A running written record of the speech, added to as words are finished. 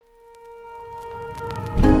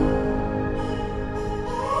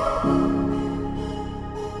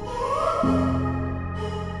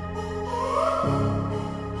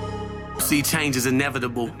believe change is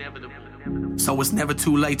inevitable. So it's never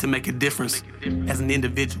too late to make a difference as an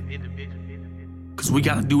individual. Cause we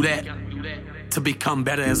gotta do that to become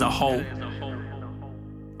better as a whole.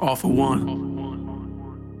 All for one,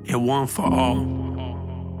 and one for all.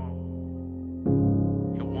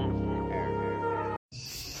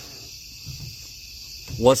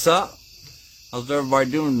 What's up? How's everybody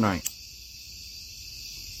doing tonight?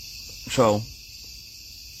 So,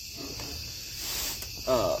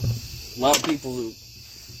 a lot of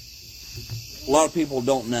people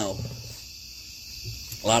don't know.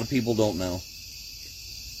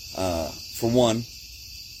 For one,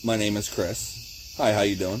 my name is Chris. Hi, how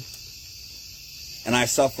you doing? And I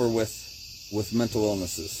suffer with mental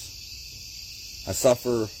illnesses. I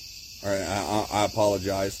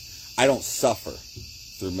apologize. I don't suffer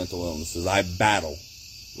through mental illnesses. I battle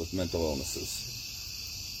with mental illnesses.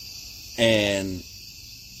 And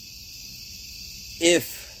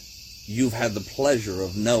if you've had the pleasure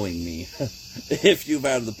of knowing me,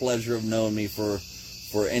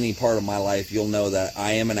 for any part of my life, you'll know that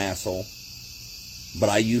I am an asshole. But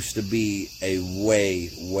I used to be a way,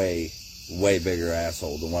 way, way bigger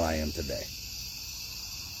asshole than what I am today.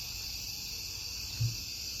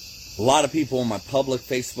 A lot of people on my public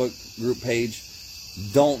Facebook group page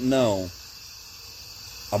don't know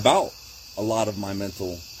about a lot of my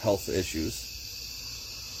mental health issues.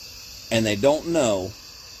 And they don't know,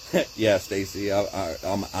 yeah, Stacy,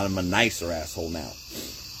 I'm a nicer asshole now.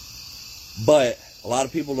 But a lot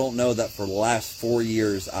of people don't know that for the last 4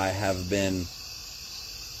 years I have been,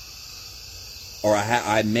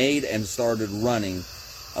 I made and started running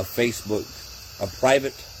a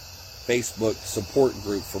private Facebook support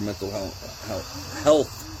group for mental health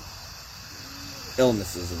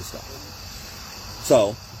illnesses and stuff.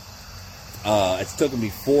 So, it's taken me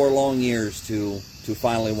 4 long years to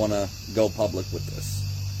finally want to go public with this.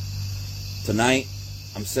 Tonight,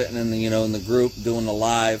 I'm sitting in the group doing a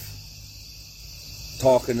live,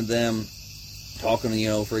 talking to them,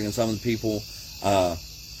 freaking some of the people.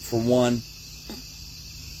 For one,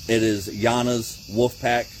 it is Yana's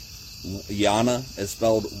Wolfpack. Yana is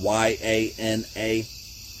spelled Y-A-N-A-S,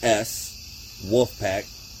 Wolfpack.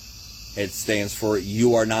 It stands for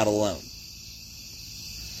You Are Not Alone.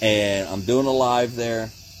 And I'm doing a live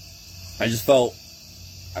there. I felt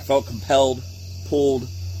compelled, pulled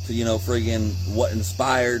to, what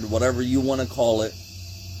inspired, whatever you want to call it,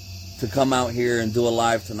 to come out here and do a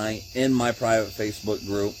live tonight in my private Facebook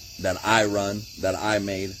group that I run, that I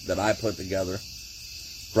made, that I put together.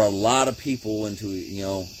 Brought a lot of people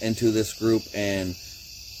into this group, and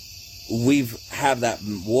we've have that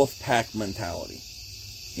wolf pack mentality.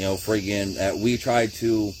 We try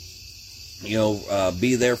to,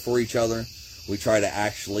 be there for each other. We try to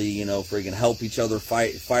actually, help each other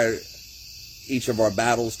fight each of our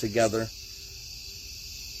battles together.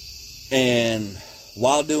 And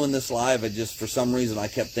while doing this live, for some reason, I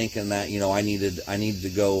kept thinking that, I needed to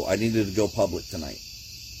go public tonight.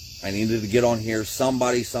 I needed to get on here.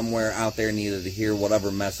 Somebody somewhere out there needed to hear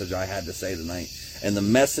whatever message I had to say tonight. And the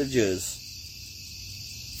message is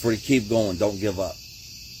to keep going. Don't give up.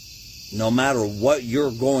 No matter what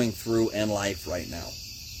you're going through in life right now,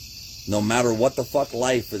 no matter what the fuck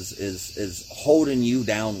life is holding you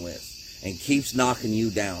down with and keeps knocking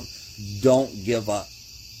you down, don't give up.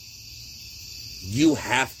 You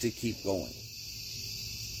have to keep going.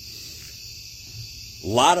 A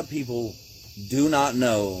lot of people do not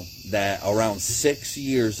know that around 6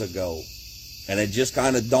 years ago, and it just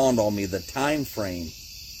kind of dawned on me the time frame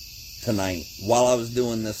tonight while I was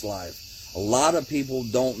doing this live. A lot of people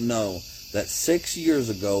don't know that 6 years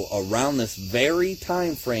ago, around this very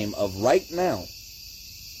time frame of right now,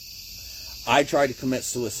 I tried to commit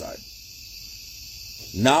suicide.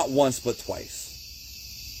 Not once, but twice.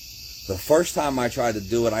 The first time I tried to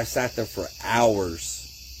do it, I sat there for hours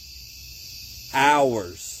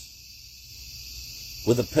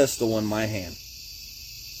with a pistol in my hand.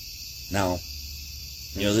 Now,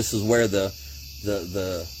 this is where the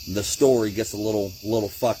story gets a little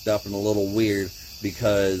fucked up and a little weird,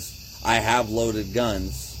 because I have loaded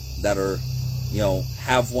guns that are,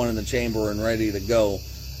 have one in the chamber and ready to go,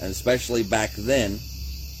 and especially back then.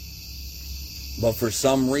 But for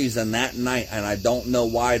some reason that night, and I don't know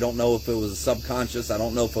why, I don't know if it was a subconscious, I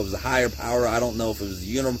don't know if it was a higher power, I don't know if it was a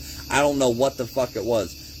universe, I don't know what the fuck it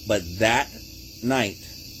was. But that night,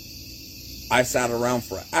 I sat around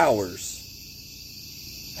for hours,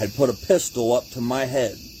 had put a pistol up to my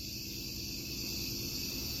head,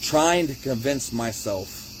 trying to convince myself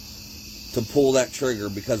to pull that trigger,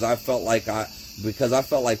 because I felt like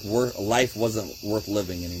life wasn't worth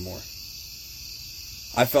living anymore.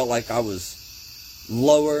 I felt like I was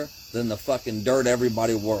lower than the fucking dirt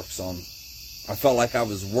everybody works on. I felt like I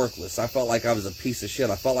was worthless. I felt like I was a piece of shit.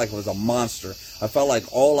 I felt like I was a monster. I felt like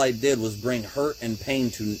all I did was bring hurt and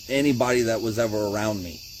pain to anybody that was ever around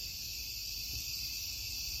me.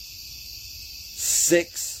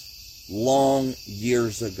 6 long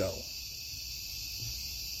years ago,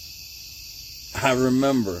 I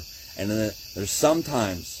remember, and then there's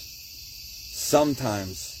sometimes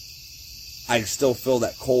I still feel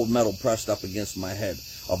that cold metal pressed up against my head,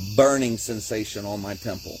 a burning sensation on my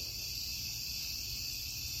temple.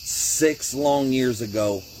 6 long years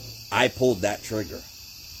ago, I pulled that trigger.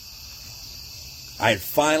 I had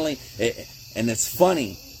finally, and it's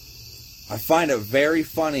funny, I find it very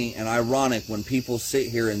funny and ironic when people sit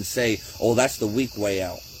here and say, oh, that's the weak way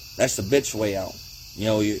out. That's the bitch way out. You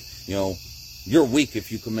know, you're weak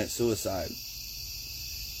if you commit suicide.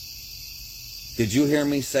 Did you hear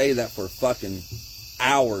me say that for fucking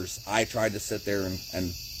hours I tried to sit there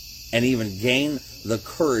and even gain the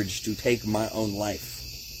courage to take my own life?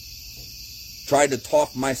 Tried to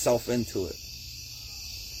talk myself into it.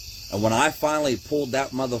 And when I finally pulled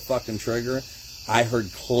that motherfucking trigger, I heard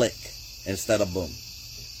click instead of boom.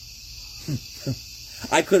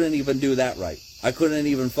 I couldn't even do that right. I couldn't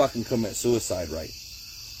even fucking commit suicide right.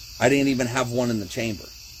 I didn't even have one in the chamber.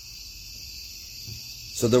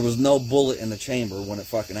 So there was no bullet in the chamber when it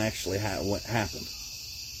fucking actually happened.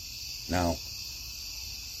 Now,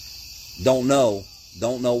 don't know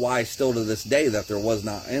why still to this day that there was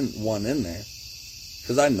not one in there.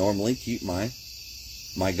 Because I normally keep my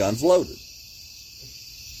guns loaded.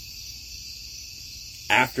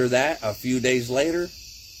 After that, a few days later,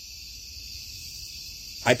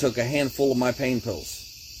 I took a handful of my pain pills,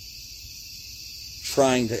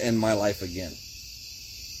 trying to end my life again.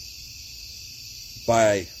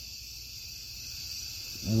 By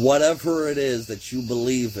whatever it is that you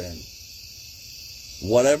believe in,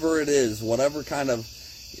 whatever it is, whatever kind of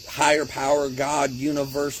higher power, God,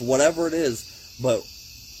 universe, whatever it is, but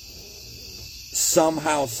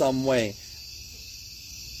somehow, some way,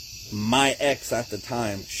 my ex at the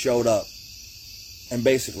time showed up and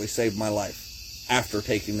basically saved my life after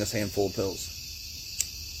taking this handful of pills.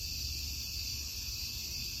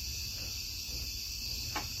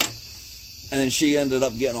 And then she ended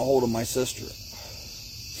up getting a hold of my sister.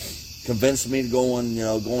 Convinced me to go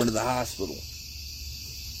to the hospital.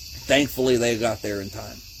 Thankfully, they got there in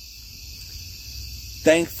time.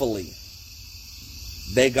 Thankfully,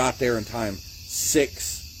 they got there in time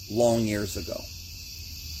 6 long years ago.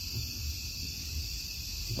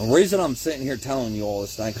 The reason I'm sitting here telling you all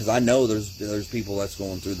this thing, because I know there's people that's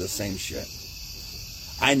going through the same shit.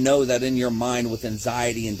 I know that in your mind with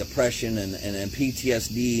anxiety and depression and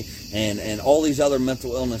PTSD and all these other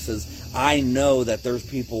mental illnesses, I know that there's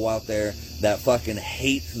people out there that fucking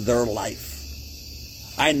hate their life.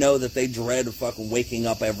 I know that they dread fucking waking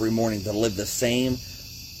up every morning to live the same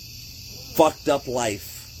fucked up life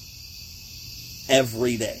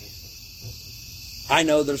every day. I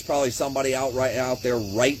know there's probably somebody out there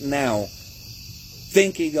right now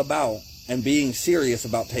thinking about and being serious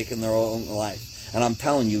about taking their own life. And I'm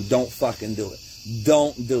telling you, don't fucking do it.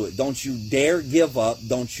 Don't do it. Don't you dare give up.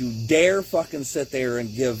 Don't you dare fucking sit there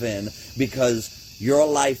and give in, because your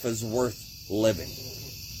life is worth living.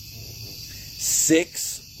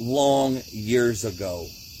 6 long years ago,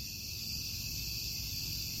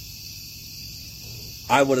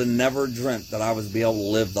 I would have never dreamt that I would be able to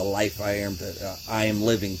live the life I am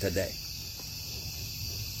living today.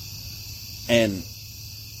 And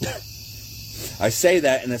I say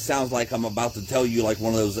that, and it sounds like I'm about to tell you like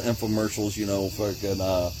one of those infomercials, fucking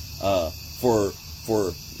for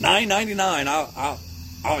 $9.99.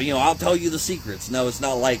 I'll tell you the secrets. No, it's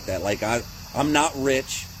not like that. Like I'm not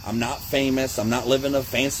rich. I'm not famous. I'm not living in a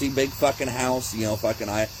fancy big fucking house.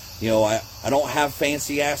 I don't have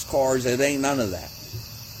fancy ass cars. It ain't none of that.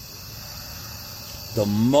 The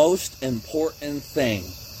most important thing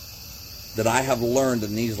that I have learned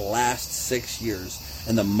in these last 6 years,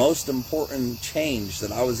 and the most important change that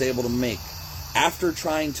I was able to make after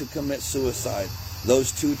trying to commit suicide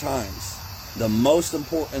those 2 times, the most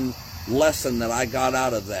important lesson that I got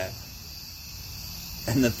out of that,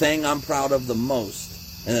 and the thing I'm proud of the most,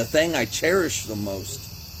 and the thing I cherish the most,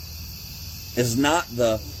 is not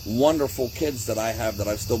the wonderful kids that I have that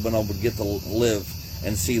I've still been able to get to live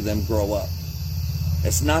and see them grow up.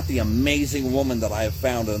 It's not the amazing woman that I have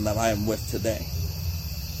found and that I am with today.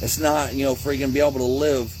 It's not, freaking be able to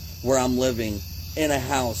live where I'm living in a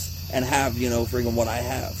house and have, freaking what I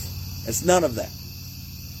have. It's none of that.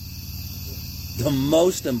 The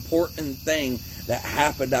most important thing that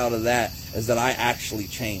happened out of that is that I actually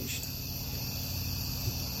changed.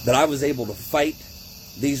 That I was able to fight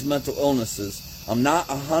these mental illnesses. I'm not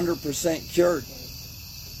 100% cured.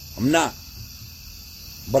 I'm not.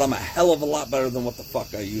 But I'm a hell of a lot better than what the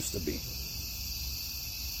fuck I used to be.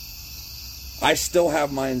 I still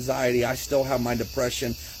have my anxiety. I still have my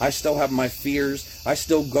depression. I still have my fears. I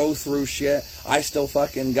still go through shit. I still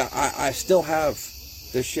fucking got, I still have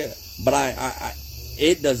this shit. But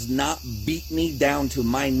it does not beat me down to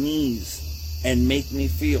my knees and make me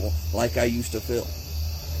feel like I used to feel.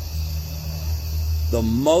 The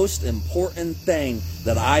most important thing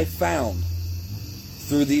that I found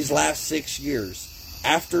through these last 6 years,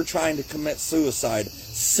 after trying to commit suicide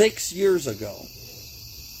 6 years ago,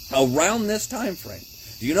 around this time frame.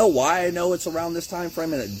 Do you know why I know it's around this time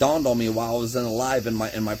frame? And it dawned on me while I was in a live in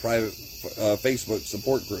my private Facebook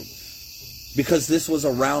support group. Because this was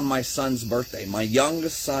around my son's birthday, my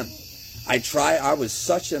youngest son. I was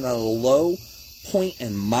such in a low point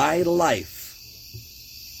in my life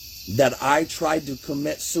that I tried to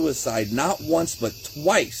commit suicide not once but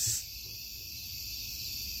twice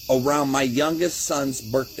around my youngest son's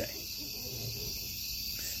birthday.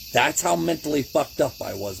 That's how mentally fucked up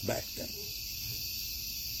I was back then.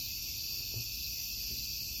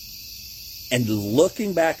 And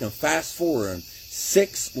looking back and fast forwarding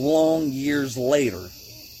 6 long years later,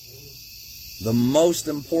 the most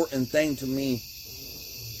important thing to me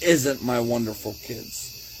isn't my wonderful kids.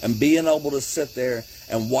 And being able to sit there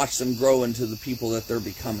and watch them grow into the people that they're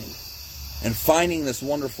becoming. And finding this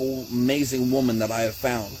wonderful, amazing woman that I have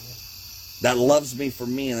found that loves me for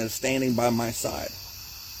me and is standing by my side.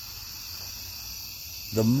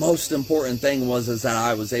 The most important thing is that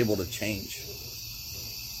I was able to change.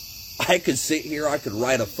 I could sit here, I could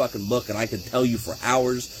write a fucking book, and I could tell you for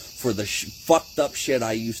hours for the fucked up shit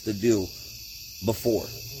I used to do before.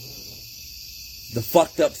 The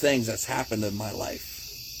fucked up things that's happened in my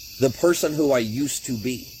life. The person who I used to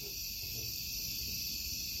be.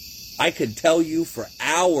 I could tell you for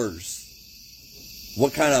hours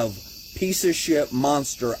what kind of piece of shit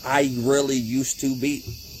monster I really used to be.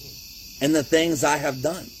 And the things I have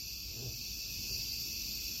done.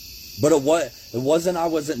 But I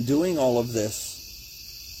wasn't doing all of this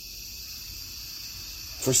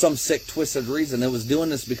for some sick, twisted reason. It was doing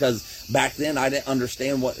this because back then I didn't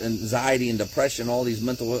understand what anxiety and depression, all these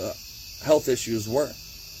mental health issues were.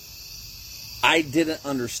 I didn't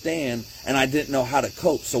understand and I didn't know how to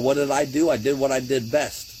cope. So what did I do? I did what I did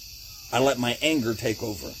best. I let my anger take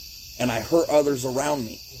over. And I hurt others around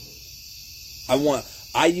me.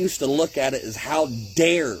 I used to look at it as, how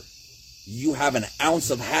dare you have an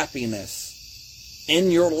ounce of happiness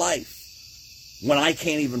in your life when I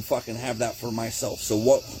can't even fucking have that for myself. So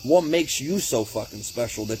what makes you so fucking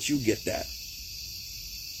special that you get that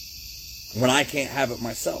when I can't have it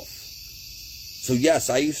myself? So yes,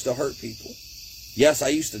 I used to hurt people. Yes, I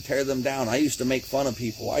used to tear them down. I used to make fun of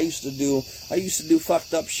people. I used to do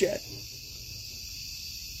fucked up shit.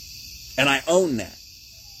 And I own that.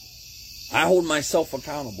 I hold myself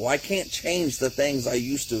accountable. I can't change the things I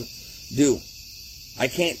used to do. I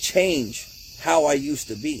can't change how I used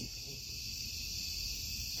to be.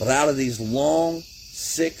 But out of these long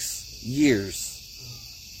 6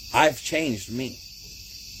 years, I've changed me.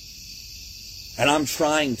 And I'm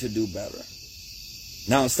trying to do better.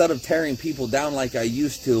 Now, instead of tearing people down like I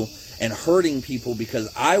used to and hurting people because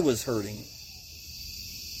I was hurting,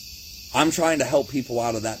 I'm trying to help people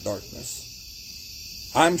out of that darkness.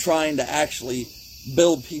 I'm trying to actually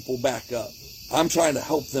build people back up. I'm trying to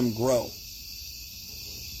help them grow.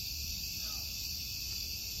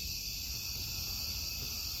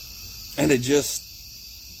 And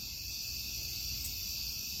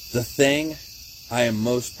the thing I am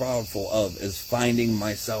most proudful of is finding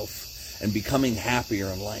myself and becoming happier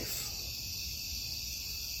in life.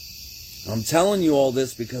 I'm telling you all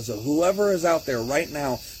this because of whoever is out there right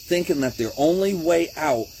now thinking that their only way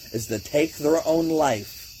out is to take their own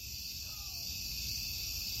life.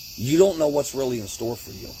 You don't know what's really in store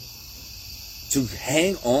for you. To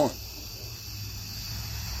hang on.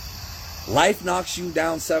 Life knocks you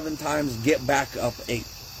down 7 times, get back up 8.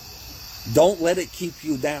 Don't let it keep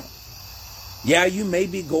you down. Yeah, you may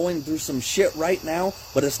be going through some shit right now,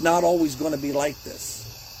 but it's not always going to be like this.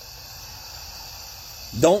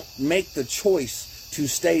 Don't make the choice to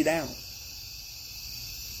stay down.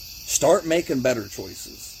 Start making better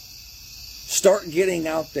choices. Start getting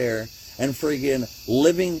out there and friggin'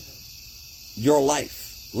 living your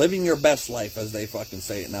life. Living your best life, as they fucking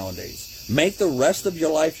say it nowadays. Make the rest of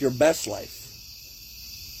your life your best life.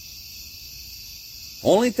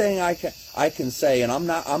 Only thing I can say, and I'm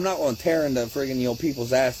not going to tear into friggin'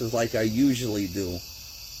 people's asses like I usually do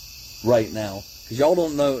right now, because y'all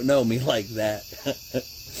don't know me like that.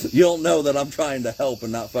 You don't know that I'm trying to help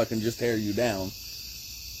and not fucking just tear you down.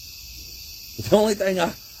 The only thing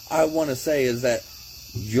I want to say is that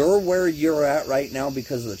you're where you're at right now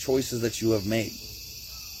because of the choices that you have made.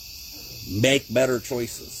 Make better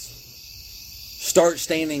choices. Start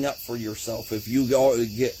standing up for yourself if you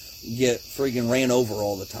get freaking ran over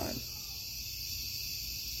all the time.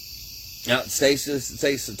 Now,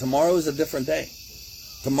 Stacey, tomorrow is a different day.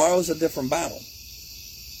 Tomorrow is a different battle.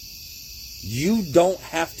 You don't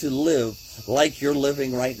have to live like you're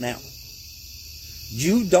living right now.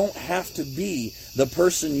 You don't have to be the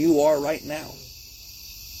person you are right now.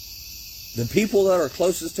 The people that are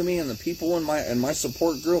closest to me and the people in my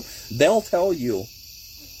support group, they'll tell you,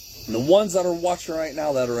 the ones that are watching right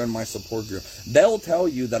now that are in my support group, they'll tell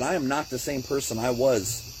you that I am not the same person I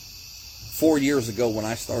was 4 years ago when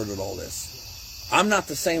I started all this. I'm not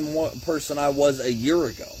the same person I was a year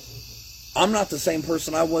ago. I'm not the same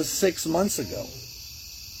person I was 6 months ago.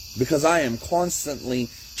 Because I am constantly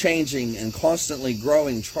changing and constantly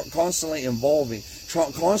growing, constantly evolving,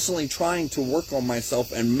 constantly trying to work on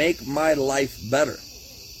myself and make my life better.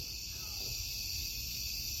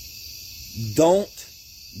 Don't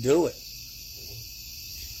do it.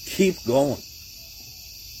 Keep going.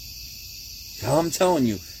 I'm telling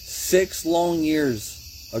you, 6 long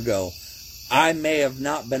years ago, I may have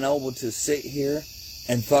not been able to sit here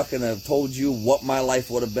and fucking have told you what my life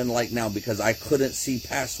would have been like now because I couldn't see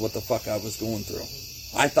past what the fuck I was going through.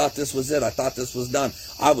 I thought this was it. I thought this was done.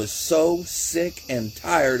 I was so sick and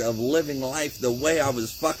tired of living life the way I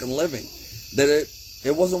was fucking living that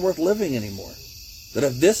it wasn't worth living anymore. That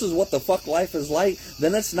if this is what the fuck life is like,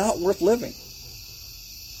 then it's not worth living.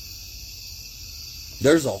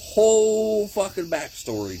 There's a whole fucking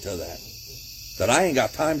backstory to that I ain't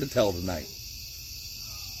got time to tell tonight.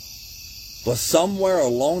 But somewhere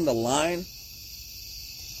along the line,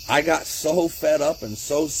 I got so fed up and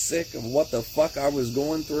so sick of what the fuck I was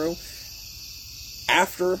going through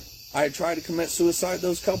after I tried to commit suicide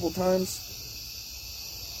those couple times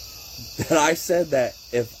that I said that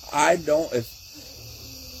if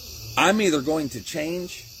I'm either going to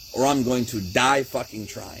change or I'm going to die fucking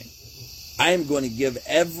trying. I am going to give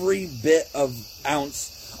every bit of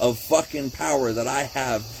ounce of fucking power that I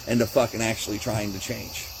have into fucking actually trying to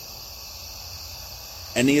change.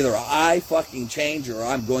 And either I fucking change or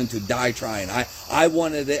I'm going to die trying. I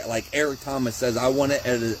wanted it, like Eric Thomas says, I wanted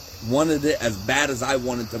it as bad as I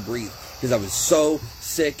wanted to breathe. Because I was so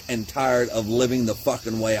sick and tired of living the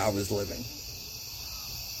fucking way I was living.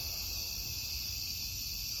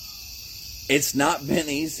 It's not been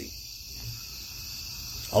easy.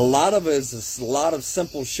 A lot of it is a lot of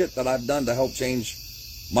simple shit that I've done to help change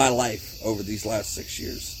my life over these last 6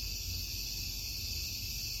 years.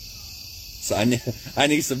 So I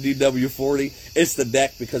need some DW40. It's the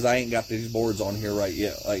deck because I ain't got these boards on here right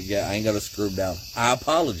yet. I ain't got it screwed down. I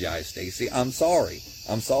apologize, Stacey. I'm sorry.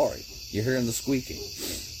 You're hearing the squeaking.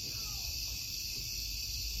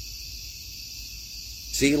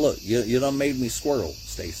 See, look, you done made me squirrel,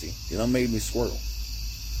 Stacey. You done made me squirrel.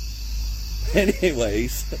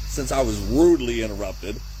 Anyways, since I was rudely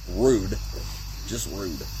interrupted, just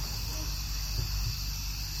rude.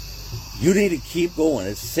 You need to keep going.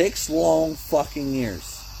 It's 6 long fucking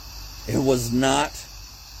years. It was not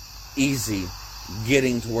easy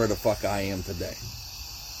getting to where the fuck I am today.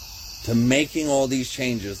 To making all these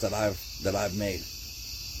changes that I've made.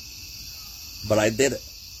 But I did it.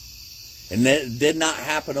 And it did not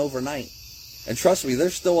happen overnight. And trust me,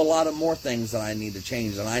 there's still a lot of more things that I need to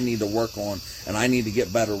change and I need to work on and I need to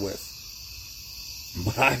get better with.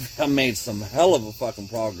 But I've made some hell of a fucking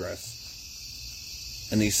progress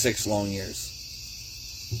in these 6 long years.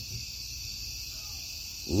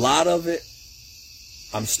 A lot of it,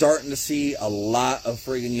 I'm starting to see a lot of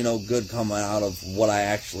friggin', good coming out of what I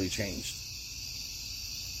actually changed.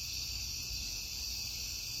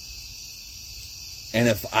 And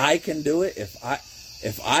if I can do it, if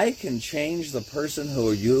I can change the person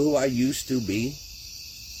who I used to be,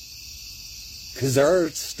 because there are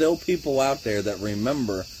still people out there that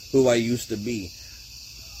remember who I used to be.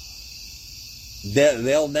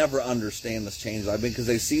 They'll never understand this change I've been because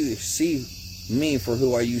they see me for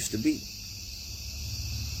who I used to be.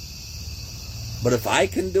 But if I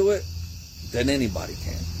can do it, then anybody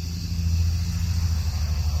can.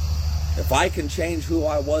 If I can change who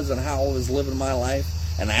I was and how I was living my life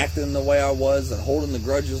and acting the way I was and holding the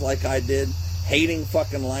grudges like I did, hating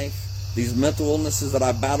fucking life, these mental illnesses that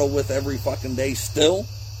I battle with every fucking day still.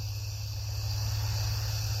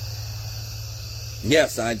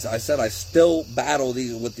 Yes, I said I still battle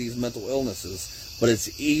with these mental illnesses, but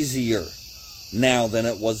it's easier now than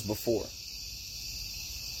it was before.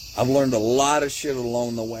 I've learned a lot of shit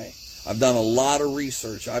along the way. I've done a lot of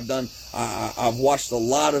research. I've watched a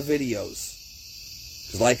lot of videos.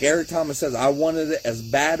 Because like Eric Thomas says, I wanted it as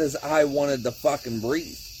bad as I wanted to fucking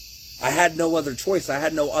breathe. I had no other choice. I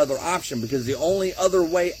had no other option, because the only other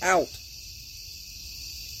way out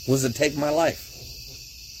was to take my life.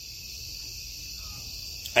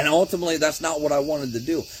 And ultimately, that's not what I wanted to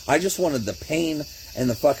do. I just wanted the pain and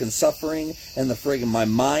the fucking suffering and the friggin' my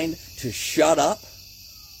mind to shut up.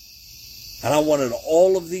 And I wanted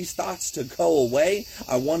all of these thoughts to go away.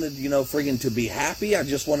 I wanted, friggin' to be happy. I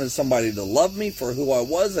just wanted somebody to love me for who I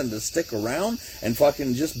was and to stick around and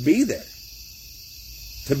fucking just be there.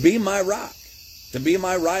 To be my rock. To be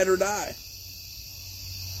my ride or die.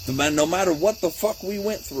 No matter what the fuck we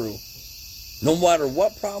went through. No matter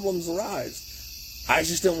what problems arise. I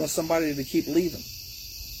just didn't want somebody to keep leaving.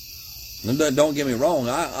 And don't get me wrong.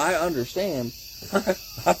 I understand.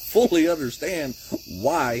 I fully understand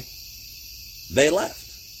why they left.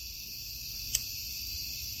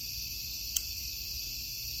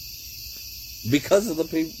 Because of the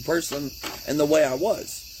person and the way I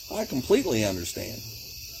was. I completely understand.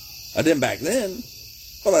 I didn't back then,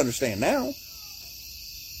 but I understand now.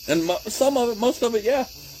 And most of it, yeah,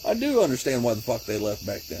 I do understand why the fuck they left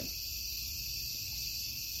back then.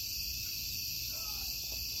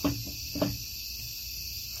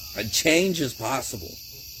 A change is possible.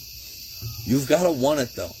 You've got to want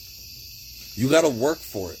it, though. You got to work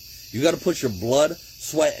for it. You got to put your blood,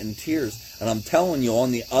 sweat, and tears. And I'm telling you,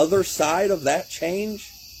 on the other side of that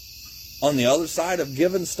change, on the other side of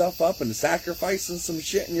giving stuff up and sacrificing some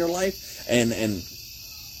shit in your life and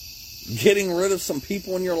getting rid of some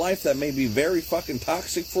people in your life that may be very fucking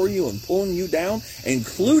toxic for you and pulling you down,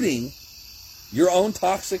 including your own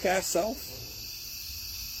toxic ass self,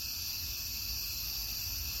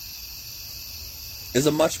 is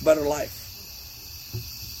a much better life.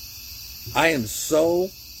 I am so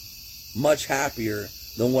much happier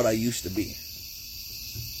than what I used to be.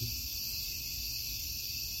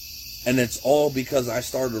 And it's all because I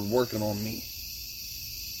started working on me.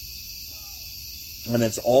 And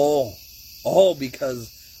it's all because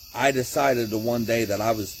I decided to one day that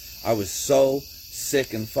I was so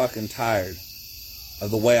sick and fucking tired of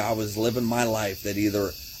the way I was living my life that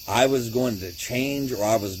either I was going to change or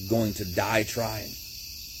I was going to die trying.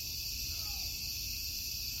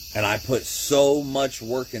 And I put so much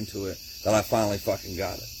work into it that I finally fucking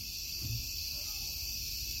got it.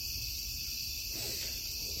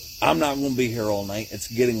 I'm not going to be here all night. It's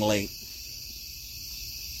getting late.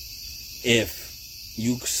 If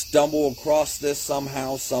you stumble across this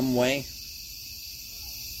somehow, some way,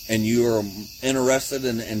 and you're interested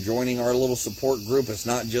in joining our little support group, it's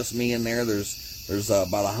not just me in there. There's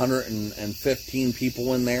about 115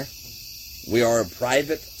 people in there. We are a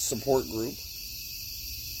private support group.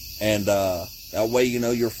 And that way,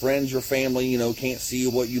 your friends, your family, can't see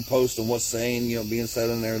what you post and what's saying, being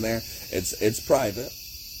said in there and there. It's private.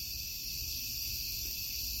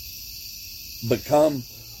 But come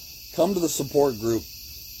to the support group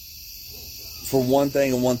for one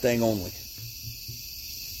thing and one thing only.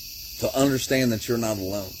 To understand that you're not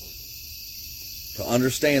alone. To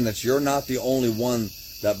understand that you're not the only one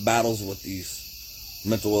that battles with these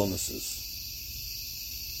mental illnesses.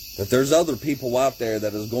 That there's other people out there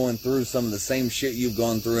that is going through some of the same shit you've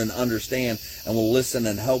gone through and understand and will listen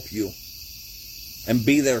and help you and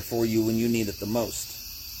be there for you when you need it the most.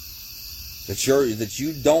 That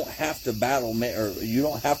you don't have to battle or you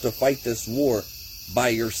don't have to fight this war by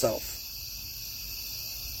yourself.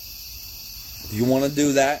 If you want to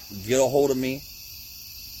do that, get a hold of me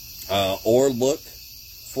or look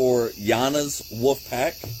for Yana's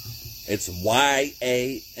Wolfpack. It's YANAS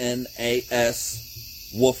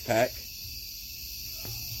Wolfpack.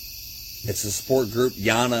 It's a support group.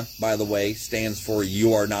 Yana, by the way, stands for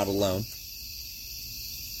You Are Not Alone.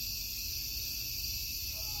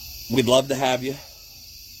 We'd love to have you.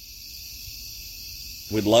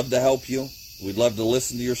 We'd love to help you. We'd love to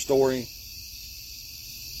listen to your story.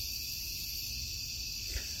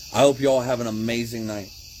 I hope you all have an amazing night.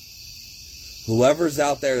 Whoever's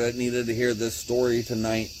out there that needed to hear this story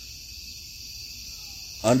tonight,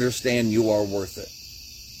 understand you are worth it.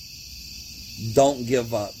 Don't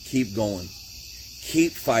give up. Keep going.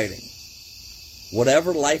 Keep fighting.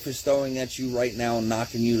 Whatever life is throwing at you right now and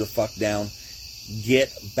knocking you the fuck down,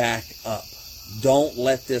 get back up. Don't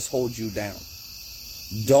let this hold you down.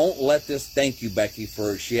 Don't let this. Thank you, Becky,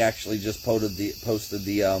 for she actually just posted the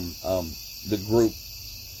group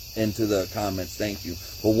into the comments. Thank you.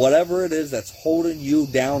 But whatever it is that's holding you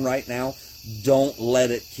down right now, don't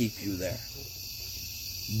let it keep you there.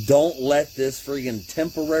 Don't let this friggin'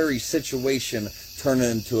 temporary situation turn it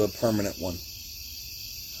into a permanent one.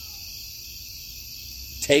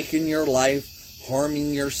 Taking your life,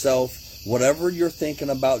 harming yourself, whatever you're thinking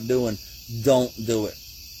about doing, don't do it.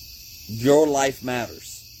 Your life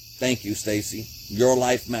matters. Thank you, Stacy. Your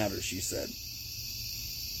life matters, she said.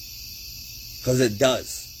 Because it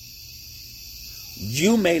does.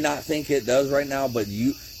 You may not think it does right now, but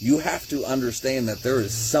you have to understand that there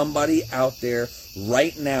is somebody out there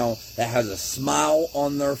right now that has a smile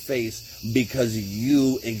on their face because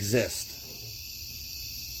you exist.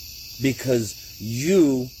 Because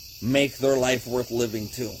you make their life worth living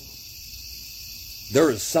too. There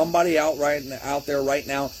is somebody out there right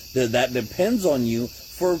now that depends on you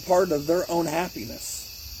for a part of their own happiness.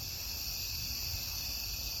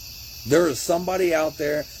 There is somebody out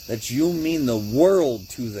there that you mean the world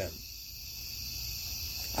to them.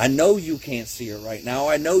 I know you can't see it right now.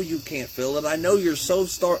 I know you can't feel it. I know you're so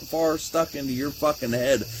far stuck into your fucking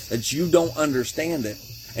head that you don't understand it.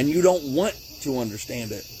 And you don't want to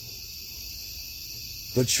understand it.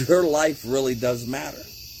 But your life really does matter.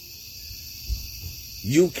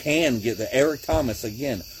 You can get the Eric Thomas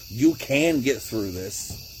again. You can get through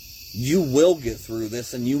this. You will get through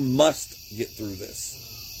this, and you must get through this.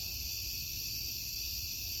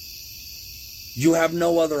 You have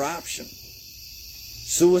no other option.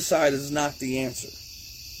 Suicide is not the answer.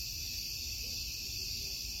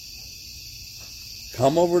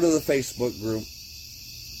 Come over to the Facebook group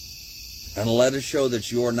and let us show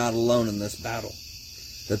that you are not alone in this battle.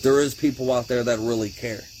 That there is people out there that really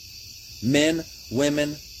care. Men,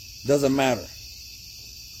 women, doesn't matter.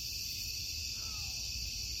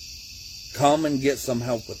 Come and get some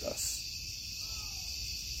help with us.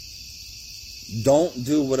 Don't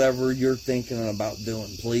do whatever you're thinking about doing,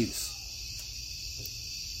 please.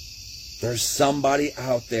 There's somebody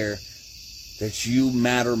out there that you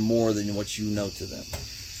matter more than what you know to them.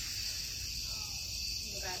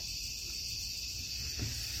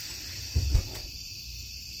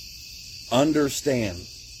 Understand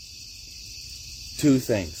two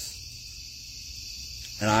things.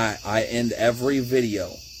 And I end every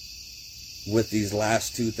video with these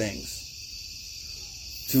last two things.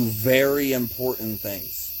 Two very important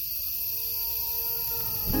things.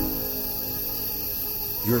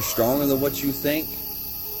 You're stronger than what you think,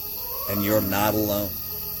 and you're not alone.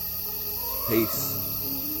 Peace.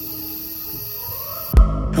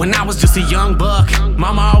 When I was just a young buck,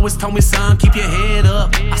 mama always told me, son, keep your head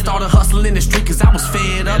up. I started hustling in the street cause I was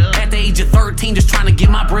fed up. At the age of 13, just trying to get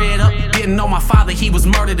my bread up. Didn't know my father, he was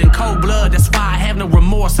murdered in cold blood. That's why I have no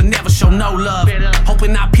remorse and never show no love.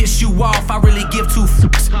 Hoping I piss you off, I really give two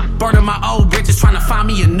fucks. Burning my old bridges, trying to find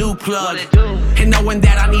me a new plug. And knowing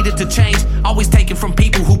that I needed to change, always taking from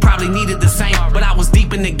people who probably needed the same. But I was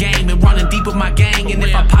deep in the game and running deep with my gang. And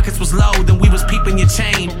if our pockets was low, then we was peeping your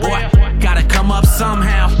chain. Boy, gotta come up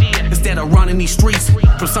somehow. Instead of running these streets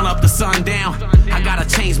from sun up to sundown, I gotta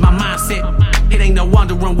change my mindset. It ain't no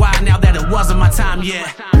wondering why now that it wasn't my time yet.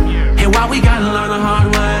 And why we gotta learn the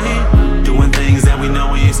hard way, doing things that we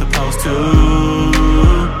know we ain't supposed to.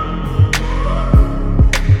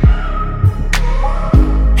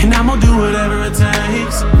 And I'm gonna do whatever it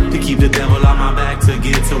takes to keep the devil on my back to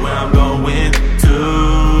get to where I'm going to.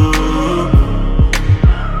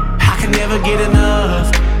 I can never get enough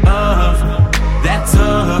of that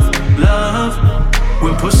tough love.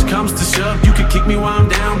 When push comes to shove, you can kick me while I'm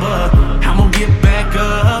down, but I'm gonna get back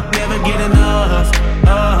up. Never get enough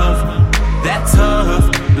of that tough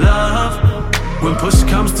love. When push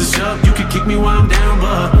comes to shove, you can kick me while I'm down,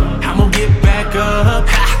 but I'm gonna get back up.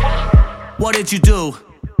 Ha! What did you do?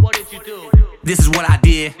 What did you do? This is what I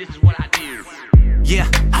did. This is what I did. Yeah,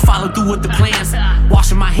 I followed through with the plans.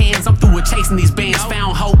 Washing my hands, I'm through with chasing these bands.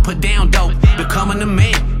 Found hope, put down dope, becoming a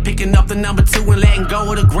man. Picking up the number 2 and letting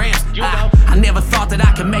go of the grams. I never thought that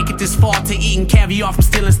I could make it this far, to eating caviar from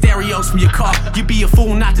stealing stereos from your car. You'd be a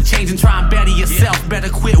fool not to change and try and better yourself. Better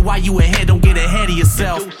quit while you ahead, don't get ahead of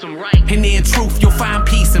yourself. And in truth, you'll find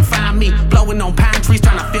peace and find me blowing on pine trees,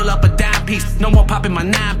 trying to fill up a dime piece. No more popping my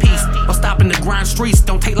 9-piece or stopping the grind streets.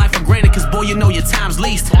 Don't take life for granted, cause boy, you know your time's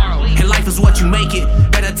least. And life is what you make it.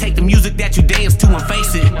 Better take the music that you dance to and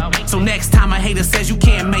face it. So next time a hater says you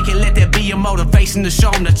can't make it, let that be your motivation to show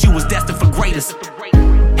them that you was destined for greatest.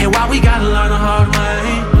 And why we gotta learn the hard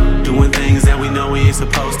way, doing things that we know we ain't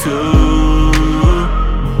supposed to.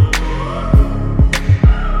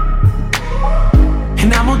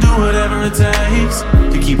 And I'm gonna do whatever it takes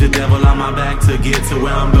to keep the devil on my back to get to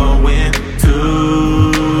where I'm going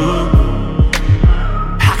to.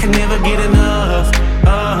 I can never get enough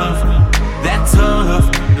of that tough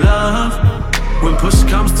love. When push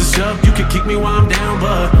comes to shove, you can kick me while I'm down,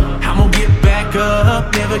 but I'm gonna get back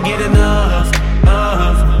up. Never get enough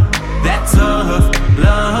of that tough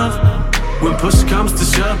love. When push comes to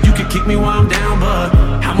shove, you can kick me while I'm down, but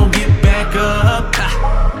I'm gonna get back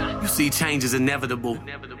up. You see, change is inevitable,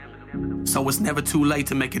 so it's never too late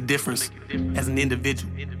to make a difference as an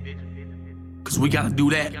individual. Cause we gotta do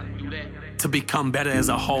that to become better as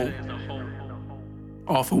a whole.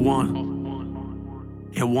 All for one,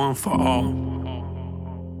 and one for all.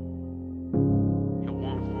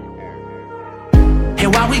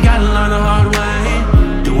 And why we gotta learn the hard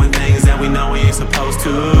way, doing things that we know we ain't supposed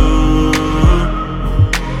to.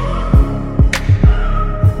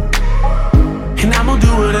 And I'm gonna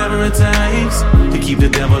do whatever it takes to keep the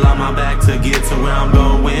devil on my back to get to where I'm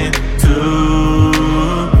going to.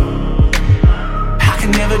 I can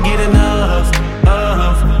never get enough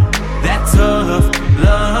of that tough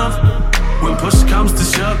love. When push comes to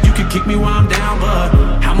shove, you can kick me while I'm down, but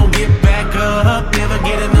I'm gonna get back up. Never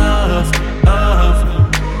get enough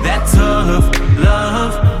of that tough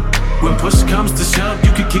love. When push comes to shove,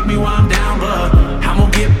 you can kick me while I'm down, but I'm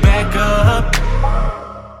gonna get back up.